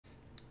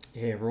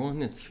Hey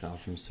everyone, it's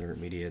Scott from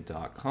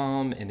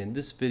certmedia.com, and in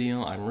this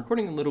video I'm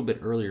recording a little bit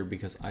earlier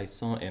because I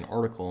saw an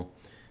article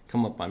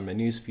come up on my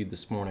newsfeed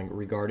this morning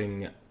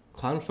regarding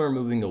Cloudflare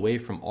moving away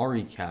from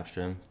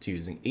reCaptcha to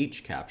using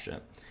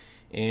hCaptcha.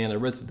 And I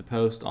read through the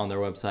post on their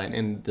website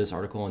and this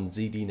article on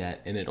ZDNet,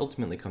 and it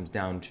ultimately comes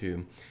down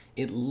to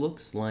it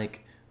looks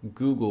like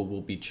Google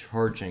will be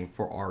charging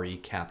for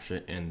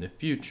reCaptcha in the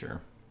future.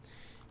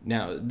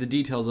 Now, the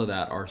details of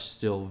that are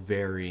still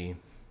very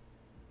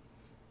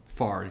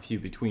far and few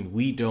between.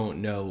 We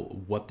don't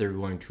know what they're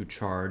going to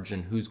charge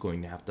and who's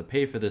going to have to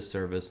pay for this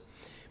service.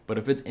 But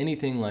if it's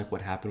anything like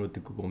what happened with the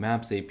Google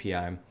Maps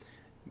API,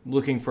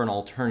 looking for an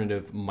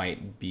alternative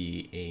might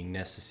be a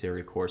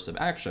necessary course of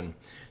action.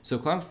 So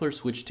Cloudflare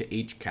switched to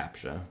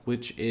hCaptcha,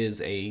 which is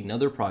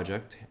another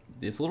project.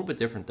 It's a little bit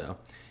different though.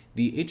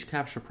 The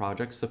hCaptcha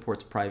project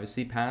supports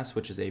Privacy Pass,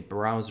 which is a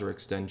browser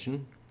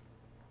extension.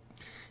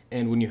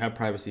 And when you have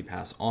Privacy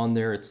Pass on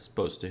there, it's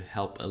supposed to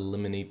help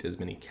eliminate as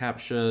many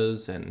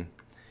CAPTCHAs, and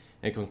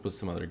it comes with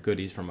some other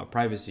goodies from a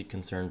privacy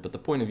concern. But the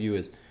point of view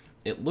is,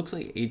 it looks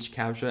like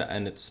hCaptcha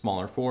and its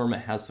smaller form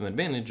has some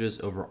advantages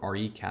over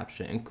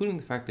reCaptcha, including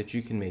the fact that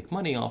you can make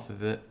money off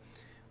of it,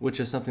 which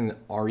is something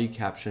that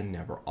reCaptcha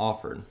never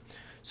offered.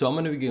 So I'm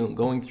going to be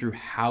going through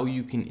how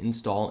you can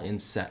install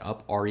and set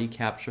up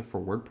reCaptcha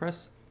for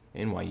WordPress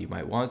and why you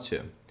might want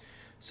to.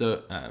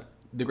 So,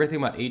 the great thing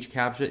about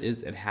hCaptcha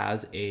is it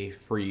has a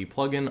free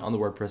plugin on the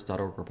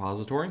WordPress.org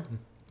repository.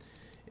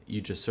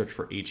 You just search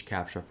for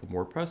hCaptcha from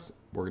WordPress.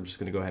 We're just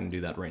going to go ahead and do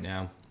that right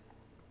now.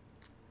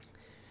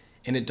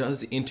 And it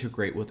does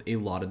integrate with a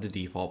lot of the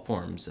default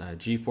forms.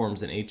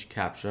 gForms and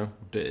hCaptcha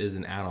is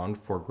an add-on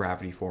for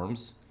Gravity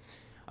Forms.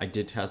 I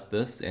did test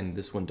this, and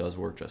this one does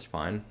work just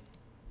fine.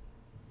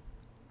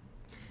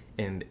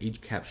 And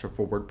hCaptcha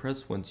for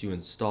WordPress, once you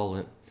install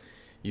it,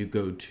 you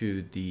go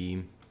to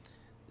the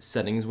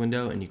settings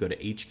window and you go to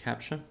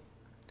hCaptcha,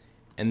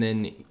 and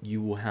then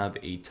you will have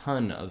a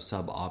ton of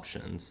sub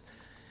options,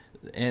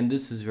 and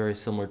this is very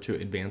similar to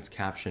advanced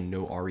caption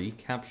no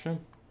reCaptcha.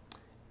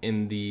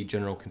 In the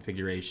general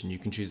configuration, you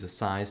can choose a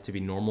size to be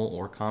normal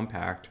or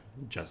compact,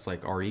 just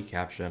like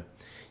reCaptcha.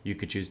 You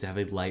could choose to have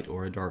a light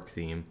or a dark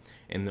theme,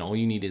 and then all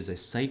you need is a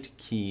site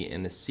key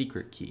and a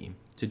secret key.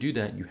 To do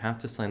that, you have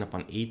to sign up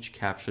on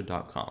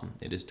hCaptcha.com.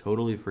 It is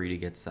totally free to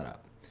get set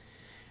up.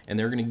 And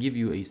they're going to give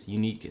you a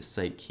unique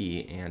site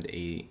key and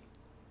a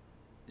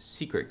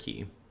secret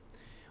key.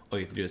 All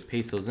you have to do is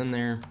paste those in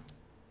there,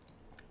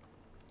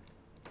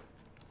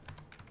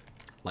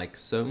 like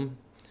so.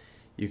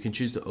 You can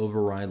choose to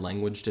override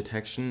language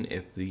detection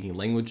if the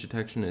language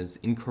detection is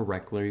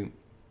incorrectly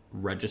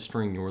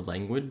registering your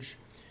language.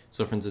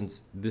 So for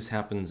instance, this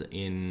happens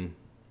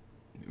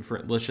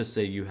let's just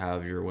say you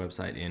have your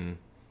website in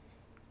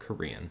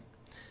Korean,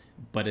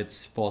 but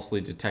it's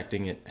falsely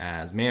detecting it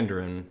as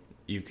Mandarin.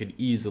 You could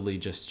easily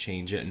just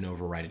change it and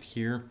override it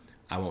here.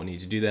 I won't need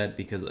to do that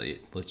because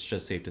it's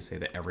just safe to say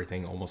that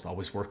everything almost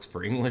always works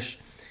for English.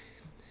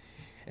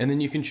 And then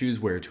you can choose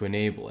where to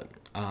enable it.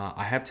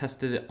 I have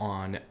tested it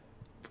on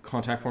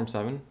Contact Form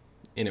 7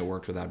 and it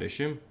worked without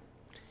issue.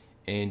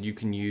 And you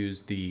can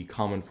use the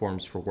common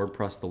forms for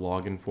WordPress, the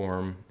login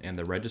form and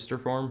the register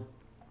form.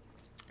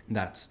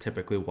 That's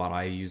typically what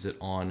I use it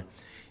on.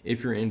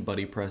 If you're in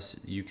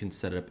BuddyPress, you can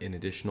set it up in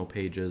additional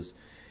pages.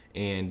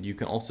 And you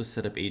can also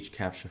set up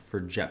hCaptcha for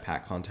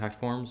Jetpack contact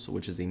forms,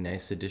 which is a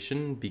nice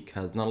addition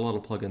because not a lot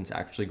of plugins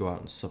actually go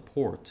out and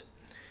support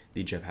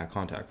the Jetpack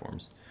contact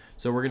forms.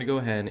 So we're going to go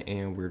ahead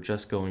and we're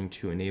just going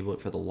to enable it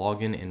for the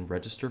login and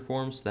register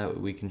forms so that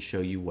we can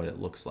show you what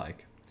it looks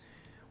like.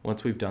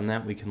 Once we've done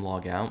that, we can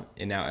log out.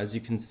 And now, as you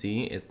can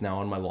see, it's now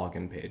on my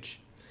login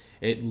page.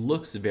 It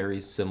looks very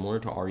similar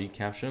to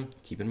reCaptcha.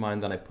 Keep in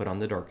mind that I put on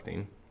the dark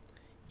theme,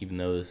 even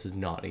though this is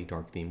not a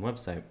dark theme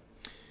website.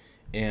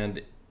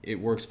 And it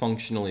works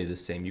functionally the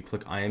same. You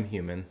click I am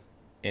human,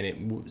 and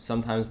it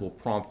sometimes will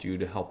prompt you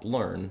to help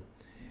learn.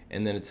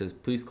 And then it says,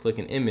 please click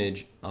an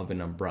image of an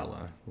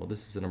umbrella. Well,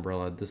 this is an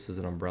umbrella, this is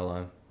an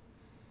umbrella,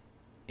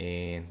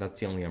 and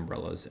that's the only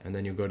umbrellas. And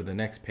then you go to the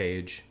next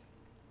page.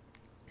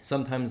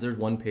 Sometimes there's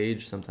one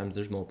page, sometimes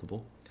there's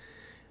multiple.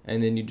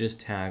 And then you just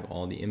tag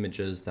all the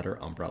images that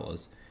are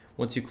umbrellas.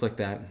 Once you click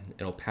that,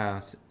 it'll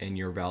pass and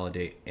you're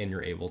validate and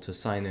you're able to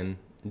sign in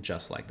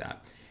just like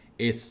that.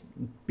 It's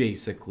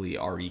basically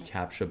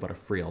reCaptcha, but a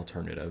free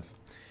alternative.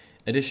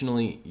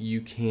 Additionally, you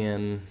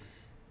can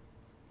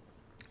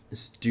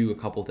do a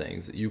couple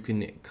things. You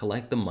can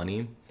collect the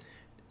money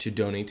to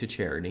donate to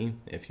charity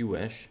if you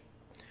wish,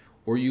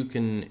 or you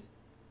can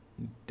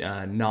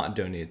not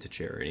donate it to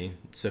charity.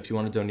 So if you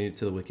want to donate it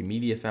to the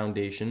Wikimedia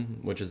Foundation,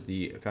 which is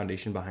the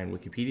foundation behind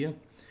Wikipedia,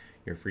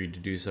 you're free to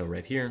do so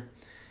right here.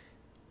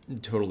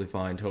 Totally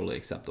fine, totally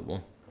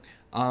acceptable.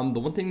 The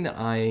one thing that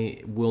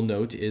I will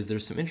note is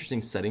there's some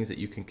interesting settings that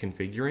you can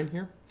configure in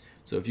here.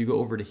 So if you go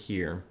over to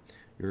here,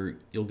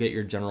 you'll get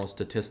your general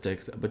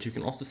statistics, but you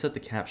can also set the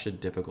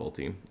CAPTCHA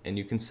difficulty, and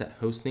you can set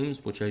host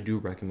names, which I do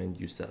recommend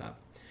you set up.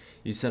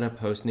 You set up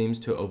host names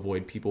to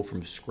avoid people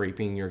from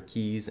scraping your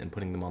keys and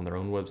putting them on their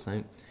own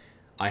website.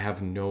 I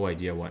have no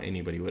idea why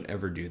anybody would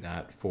ever do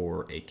that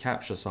for a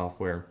CAPTCHA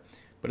software,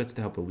 but it's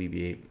to help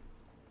alleviate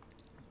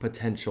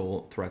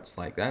potential threats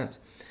like that.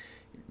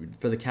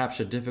 For the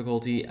CAPTCHA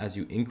difficulty, as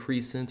you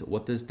increase it,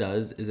 what this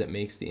does is it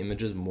makes the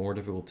images more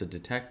difficult to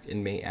detect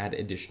and may add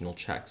additional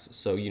checks.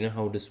 So you know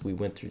how we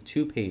went through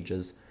 2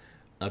 pages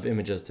of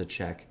images to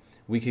check.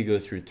 We could go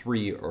through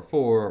 3 or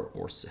 4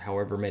 or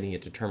however many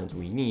it determines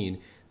we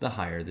need, the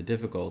higher the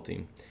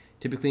difficulty.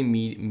 Typically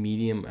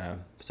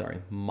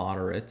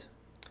moderate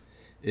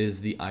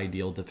is the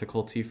ideal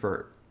difficulty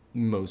for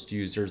most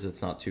users.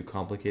 It's not too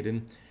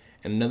complicated.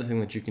 And another thing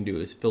that you can do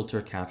is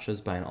filter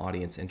CAPTCHAs by an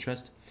audience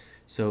interest.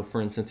 So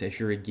for instance, if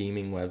you're a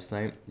gaming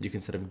website, you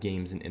can set up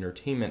games and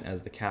entertainment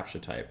as the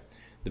CAPTCHA type.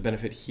 The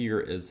benefit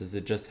here is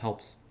it just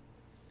helps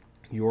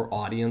your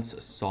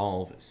audience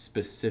solve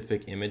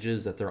specific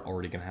images that they're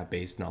already going to have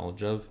base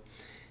knowledge of.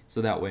 So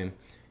that way,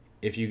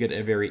 if you get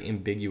a very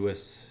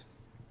ambiguous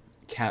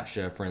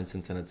CAPTCHA, for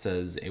instance, and it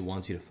says it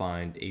wants you to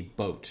find a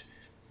boat,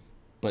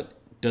 but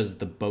does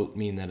the boat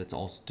mean that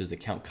does it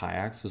count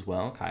kayaks as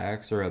well?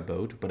 Kayaks are a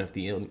boat, but if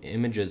the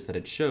images that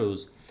it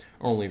shows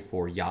are only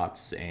for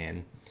yachts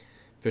and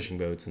fishing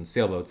boats and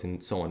sailboats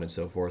and so on and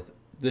so forth,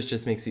 this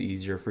just makes it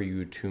easier for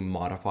you to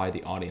modify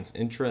the audience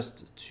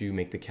interest to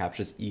make the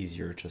CAPTCHAs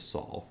easier to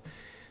solve.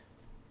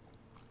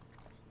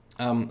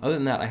 Other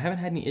than that, I haven't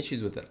had any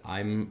issues with it.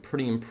 I'm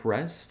pretty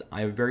impressed.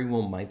 I very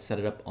well might set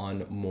it up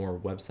on more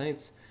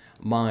websites.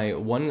 My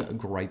one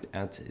gripe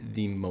at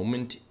the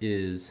moment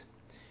is,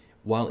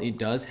 while it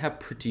does have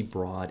pretty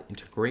broad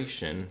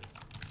integration,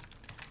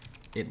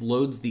 it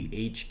loads the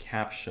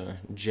hCaptcha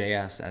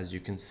JS, as you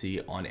can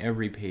see, on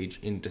every page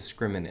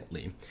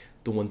indiscriminately.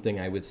 The one thing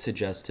I would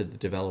suggest to the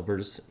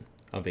developers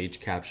of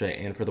hCaptcha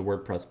and for the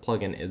WordPress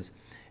plugin is,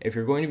 if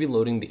you're going to be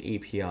loading the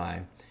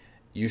API,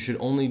 you should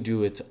only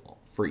do it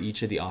for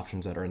each of the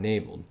options that are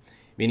enabled.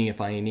 Meaning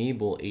if I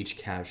enable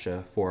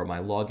hCaptcha for my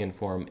login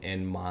form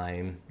and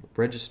my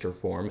register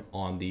form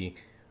on the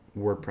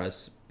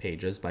WordPress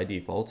pages by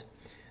default,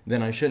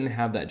 then I shouldn't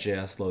have that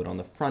JS load on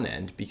the front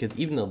end, because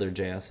even though their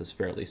JS is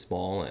fairly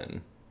small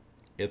and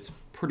it's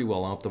pretty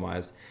well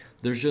optimized,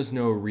 there's just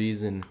no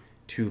reason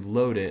to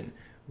load it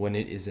when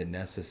it isn't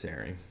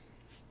necessary.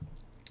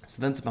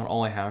 So that's about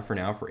all I have for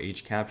now for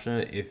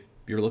hCaptcha. If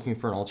you're looking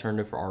for an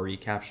alternative for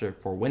reCaptcha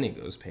for when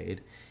it goes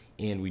paid,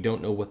 and we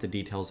don't know what the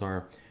details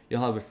are,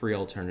 you'll have a free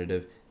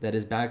alternative that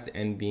is backed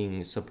and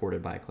being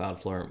supported by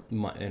Cloudflare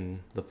in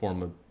the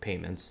form of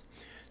payments.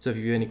 So if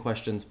you have any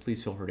questions,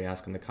 please feel free to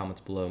ask in the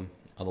comments below.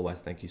 Otherwise,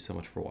 thank you so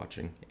much for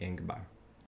watching, and goodbye.